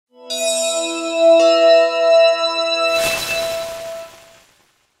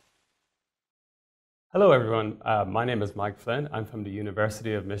Hello everyone, my name is Mike Flynn. I'm from the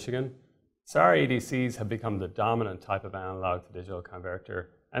University of Michigan. SAR ADCs have become the dominant type of analog to digital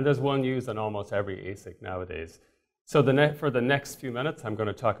converter, and there's one used on almost every ASIC nowadays. So for the next few minutes, I'm going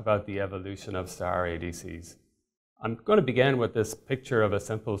to talk about the evolution of SAR ADCs. I'm going to begin with this picture of a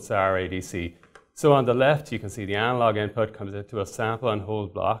simple SAR ADC. So on the left, you can see the analog input comes into a sample and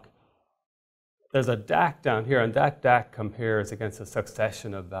hold block. There's a DAC down here, and that DAC compares against a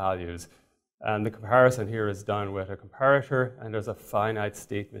succession of values. And the comparison here is done with a comparator, and there's a finite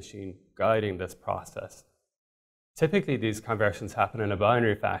state machine guiding this process. Typically, these conversions happen in a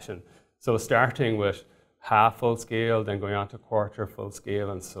binary fashion. So starting with half full scale, then going on to quarter full scale,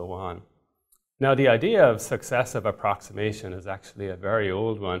 and so on. Now, the idea of successive approximation is actually a very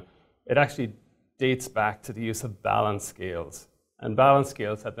old one. It actually dates back to the use of balance scales. And balance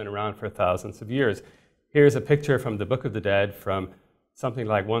scales have been around for thousands of years. Here's a picture from the Book of the Dead from something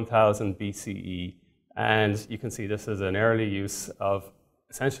like 1000 BCE. And you can see this is an early use of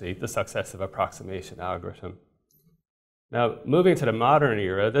essentially the successive approximation algorithm. Now, moving to the modern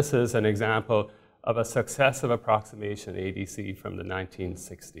era, this is an example of a successive approximation ADC from the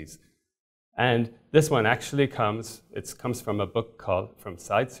 1960s. And this one actually comes from a book called From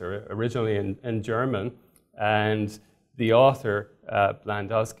Seitzer, originally in German. And the author,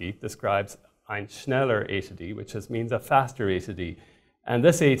 Blandowski, describes ein schneller A to D, which means a faster A to D. And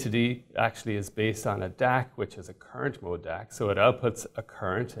this A to D actually is based on a DAC, which is a current mode DAC. So it outputs a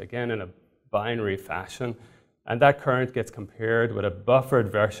current, again, in a binary fashion. And that current gets compared with a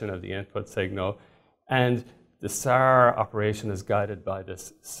buffered version of the input signal. And the SAR operation is guided by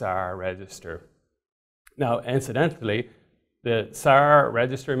this SAR register. Now, incidentally, the SAR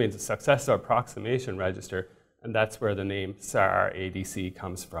register means a successive approximation register, and that's where the name SAR ADC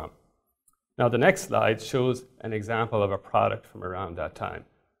comes from. Now, the next slide shows an example of a product from around that time.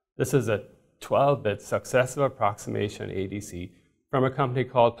 This is a 12-bit successive approximation ADC from a company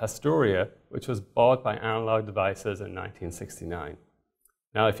called Pastoria, which was bought by Analog Devices in 1969.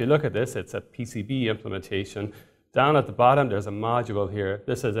 Now, if you look at this, it's a PCB implementation. Down at the bottom, there's a module here.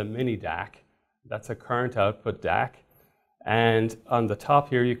 This is a mini DAC. That's a current output DAC. And on the top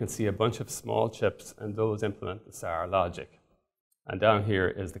here, you can see a bunch of small chips, and those implement the SAR logic. And down here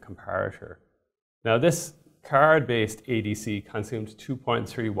is the comparator. Now, this card-based ADC consumes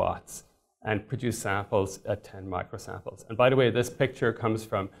 2.3 watts and produced samples at 10 microsamples. And by the way, this picture comes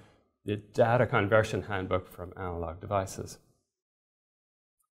from the data conversion handbook from Analog Devices.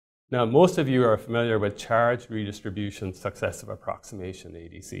 Now, most of you are familiar with charge redistribution successive approximation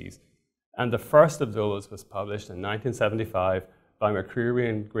ADCs. And the first of those was published in 1975 by McCreary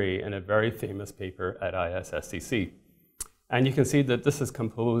and Gray in a very famous paper at ISSCC. And you can see that this is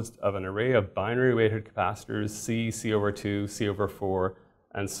composed of an array of binary weighted capacitors, C over 2, C over 4,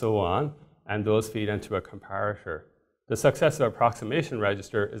 and so on. And those feed into a comparator. The successive approximation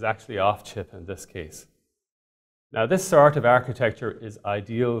register is actually off-chip in this case. Now, this sort of architecture is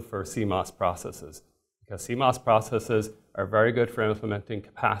ideal for CMOS processes, because CMOS processes are very good for implementing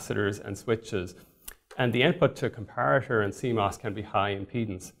capacitors and switches. And the input to comparator and CMOS can be high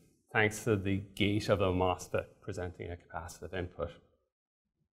impedance, thanks to the gate of a MOSFET presenting a capacitive input.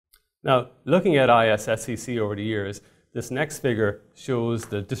 Now, looking at ISSCC over the years, this next figure shows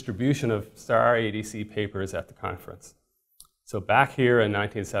the distribution of SAR ADC papers at the conference. So back here in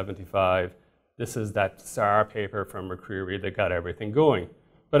 1975, this is that SAR paper from McCreary that got everything going.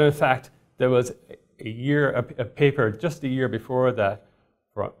 But in fact, there was a paper just a year before that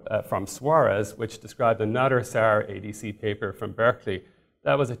from Suarez, which described another SAR ADC paper from Berkeley.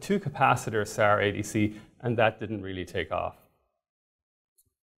 That was a 2-capacitor SAR ADC, and that didn't really take off.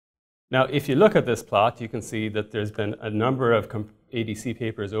 Now, if you look at this plot, you can see that there's been a number of ADC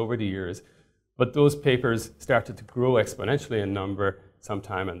papers over the years, but those papers started to grow exponentially in number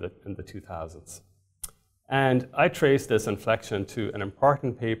sometime in the 2000s. And I traced this inflection to an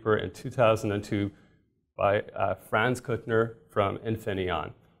important paper in 2002 by Franz Kuttner from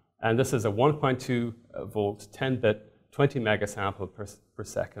Infineon. And this is a 1.2 volt, 10-bit, 20 megasample per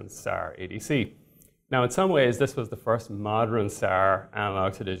second SAR ADC. Now, in some ways, this was the first modern SAR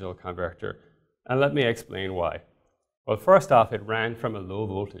analog to digital converter. And let me explain why. Well, first off, it ran from a low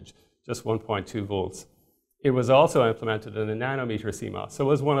voltage, just 1.2 volts. It was also implemented in a nanometer CMOS, so it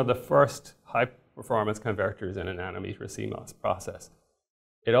was one of the first high-performance converters in a nanometer CMOS process.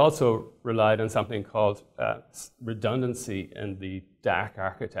 It also relied on something called redundancy in the DAC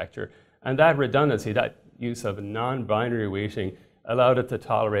architecture. And that redundancy, that use of non-binary weighting, allowed it to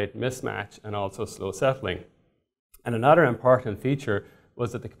tolerate mismatch and also slow settling. And another important feature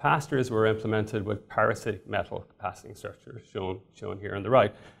was that the capacitors were implemented with parasitic metal capaciting structures, shown here on the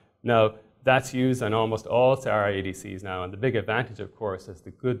right. Now, That's used on almost all SAR ADCs now, and the big advantage, of course, is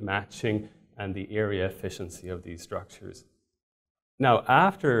the good matching and the area efficiency of these structures. Now,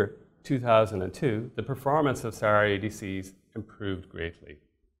 after 2002, the performance of SAR ADCs improved greatly.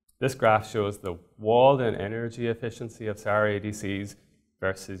 This graph shows the walled-in energy efficiency of SAR ADCs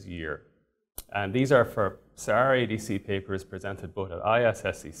versus year. And these are for SAR ADC papers presented both at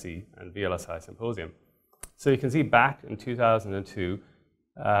ISSCC and VLSI Symposium. So you can see back in 2002,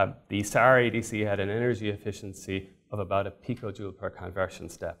 the SAR ADC had an energy efficiency of about a picojoule per conversion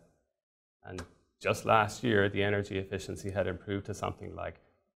step. And just last year, the energy efficiency had improved to something like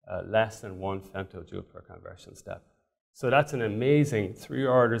less than 1 femtojoule per conversion step. So that's an amazing 3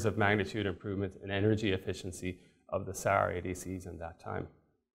 orders of magnitude improvement in energy efficiency of the SAR ADCs in that time.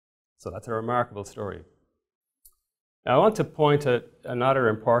 So that's a remarkable story. Now I want to point at another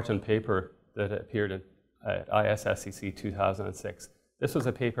important paper that appeared at ISSCC 2006. This was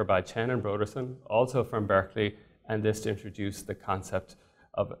a paper by Chen and Broderson, also from Berkeley, and this introduced the concept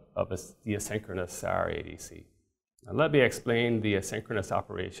of the asynchronous SAR ADC. Now let me explain the asynchronous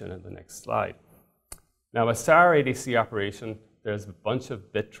operation in the next slide. Now a SAR ADC operation, there's a bunch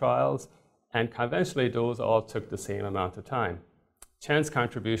of bit trials, and conventionally those all took the same amount of time. Chen's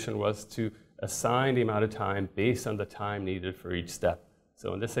contribution was to assign the amount of time based on the time needed for each step.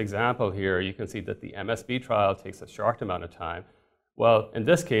 So in this example here, you can see that the MSB trial takes a short amount of time. Well, in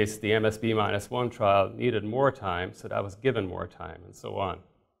this case, the MSB-1 trial needed more time, so that was given more time, and so on.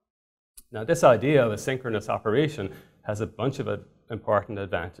 Now, this idea of a synchronous operation has a bunch of important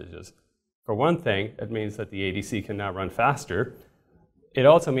advantages. For one thing, it means that the ADC can now run faster. It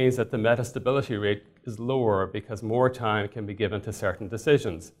also means that the metastability rate is lower because more time can be given to certain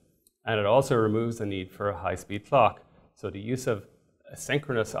decisions. And it also removes the need for a high-speed clock. So the use of a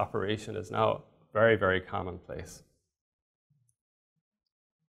synchronous operation is now very, very commonplace.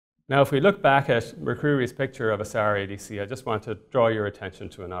 Now, if we look back at McCreary's picture of a SAR ADC, I just want to draw your attention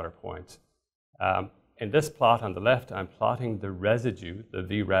to another point. In this plot on the left, I'm plotting the residue, the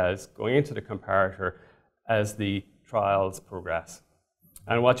VRES, going into the comparator as the trials progress.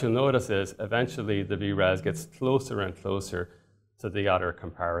 And what you'll notice is eventually the VRES gets closer and closer to the other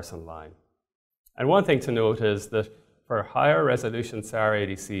comparison line. And one thing to note is that for higher resolution SAR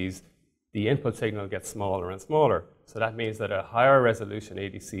ADCs, the input signal gets smaller and smaller. So that means that a higher resolution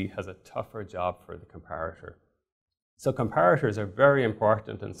ADC has a tougher job for the comparator. So comparators are very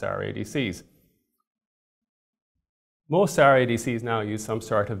important in SAR ADCs. Most SAR ADCs now use some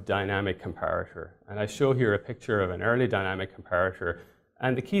sort of dynamic comparator. And I show here a picture of an early dynamic comparator.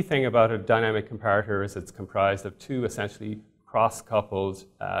 And the key thing about a dynamic comparator is it's comprised of 2 essentially cross-coupled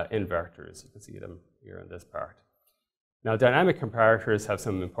inverters. You can see them here in this part. Now, dynamic comparators have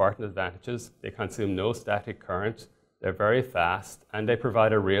some important advantages. They consume no static current, they're very fast, and they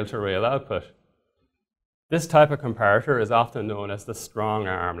provide a rail-to-rail output. This type of comparator is often known as the strong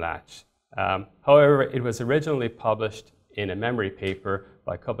arm latch. However, it was originally published in a memory paper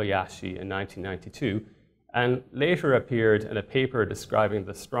by Kobayashi in 1992, and later appeared in a paper describing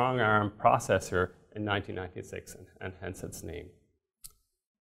the strong arm processor in 1996, and hence its name.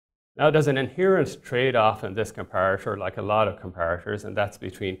 Now, there's an inherent trade-off in this comparator, like a lot of comparators, and that's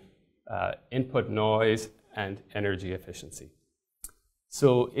between input noise and energy efficiency.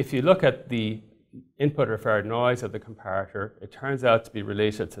 So if you look at the input referred noise of the comparator, it turns out to be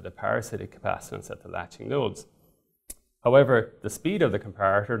related to the parasitic capacitance at the latching nodes. However, the speed of the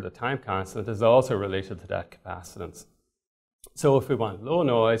comparator, the time constant, is also related to that capacitance. So if we want low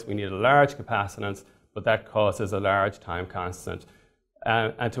noise, we need a large capacitance, but that causes a large time constant.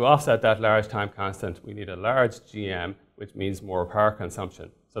 And to offset that large time constant, we need a large GM, which means more power consumption.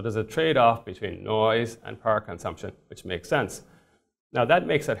 So there's a trade-off between noise and power consumption, which makes sense. Now, that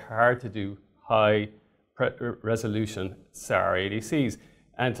makes it hard to do high-resolution SAR ADCs.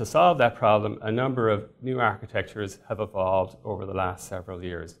 And to solve that problem, a number of new architectures have evolved over the last several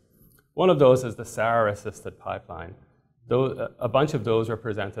years. One of those is the SAR-assisted pipeline. A bunch of those were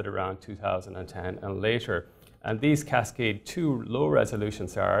presented around 2010 and later. And these cascade 2 low-resolution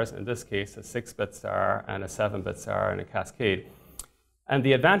SARs, in this case a 6-bit SAR and a 7-bit SAR in a cascade. And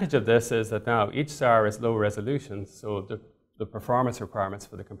the advantage of this is that now each SAR is low resolution, so the performance requirements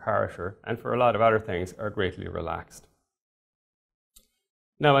for the comparator and for a lot of other things are greatly relaxed.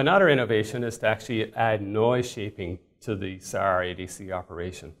 Now, another innovation is to actually add noise shaping to the SAR ADC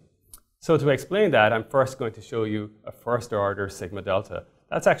operation. So to explain that, I'm first going to show you a first-order sigma delta.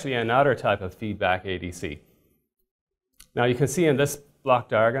 That's actually another type of feedback ADC. Now, you can see in this block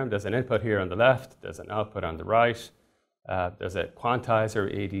diagram, there's an input here on the left, there's an output on the right, there's a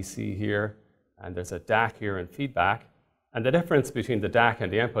quantizer ADC here, and there's a DAC here in feedback. And the difference between the DAC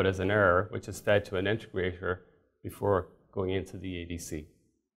and the input is an error, which is fed to an integrator before going into the ADC.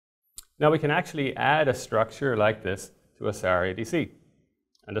 Now we can actually add a structure like this to a SAR ADC.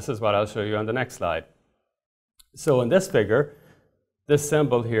 And this is what I'll show you on the next slide. So in this figure, this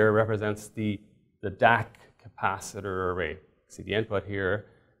symbol here represents the DAC capacitor array. See the input here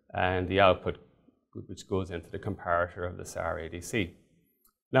and the output, which goes into the comparator of the SAR ADC.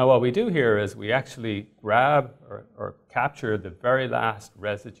 Now what we do here is we actually grab or capture the very last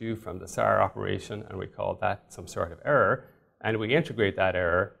residue from the SAR operation, and we call that some sort of error, and we integrate that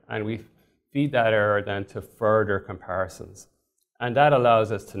error, and we feed that error then to further comparisons. And that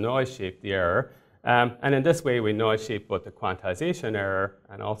allows us to noise shape the error, and in this way we noise shape both the quantization error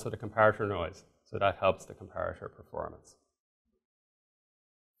and also the comparator noise, so that helps the comparator performance.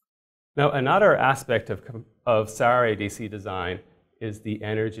 Now another aspect of SAR ADC design is the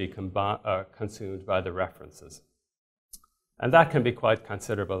energy consumed by the references. And that can be quite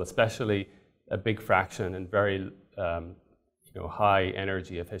considerable, especially a big fraction in very high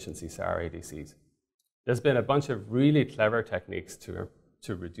energy efficiency SAR ADCs. There's been a bunch of really clever techniques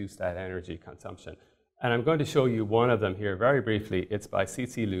to reduce that energy consumption. And I'm going to show you one of them here very briefly. It's by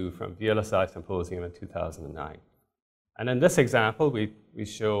C.C. Liu from VLSI Symposium in 2009. And in this example, we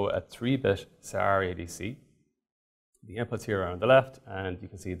show a 3-bit SAR ADC. The inputs here are on the left, and you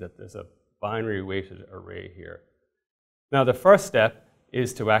can see that there's a binary weighted array here. Now the first step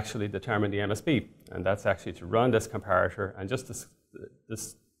is to actually determine the MSB, and that's actually to run this comparator and just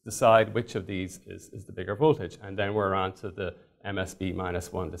decide which of these is the bigger voltage, and then we're on to the MSB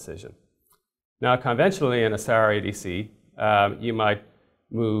 -1 decision. Now conventionally in a SAR ADC, you might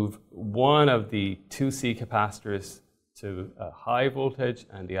move one of the 2C capacitors to a high voltage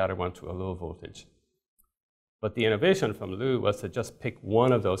and the other one to a low voltage. But the innovation from Liu was to just pick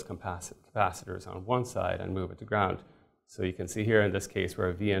one of those capacitors on one side and move it to ground. So you can see here in this case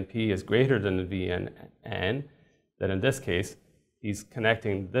where VNP is greater than VNN, that in this case, he's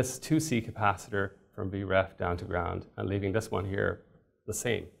connecting this 2C capacitor from VREF down to ground and leaving this one here the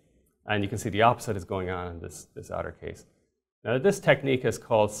same. And you can see the opposite is going on in this other case. Now this technique is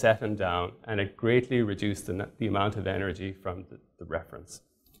called set and down, and it greatly reduced the amount of energy from the reference.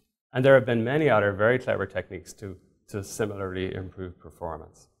 And there have been many other very clever techniques to similarly improve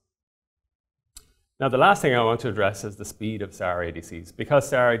performance. Now the last thing I want to address is the speed of SAR ADCs. Because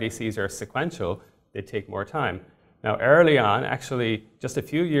SAR ADCs are sequential, they take more time. Now early on, actually just a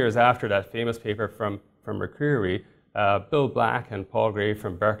few years after that famous paper from Mercury, Bill Black and Paul Gray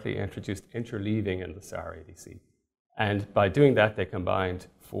from Berkeley introduced interleaving in the SAR ADC. And by doing that, they combined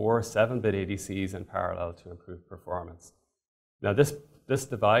 4 7-bit ADCs in parallel to improve performance. Now this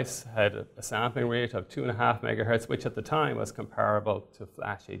device had a sampling rate of 2.5 megahertz, which at the time was comparable to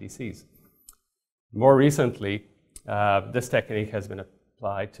flash ADCs. More recently, this technique has been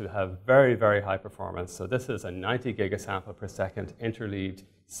applied to have very, very high performance. So this is a 90 gigasample per second interleaved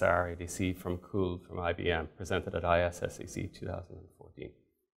SAR ADC from Cool from IBM, presented at ISSCC 2014.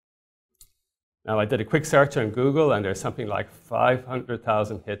 Now I did a quick search on Google, and there's something like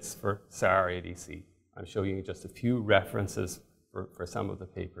 500,000 hits for SAR ADC. I'm showing you just a few references for some of the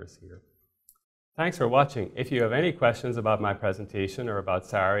papers here. Thanks for watching. If you have any questions about my presentation or about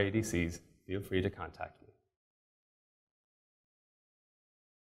SAR ADCs, feel free to contact me.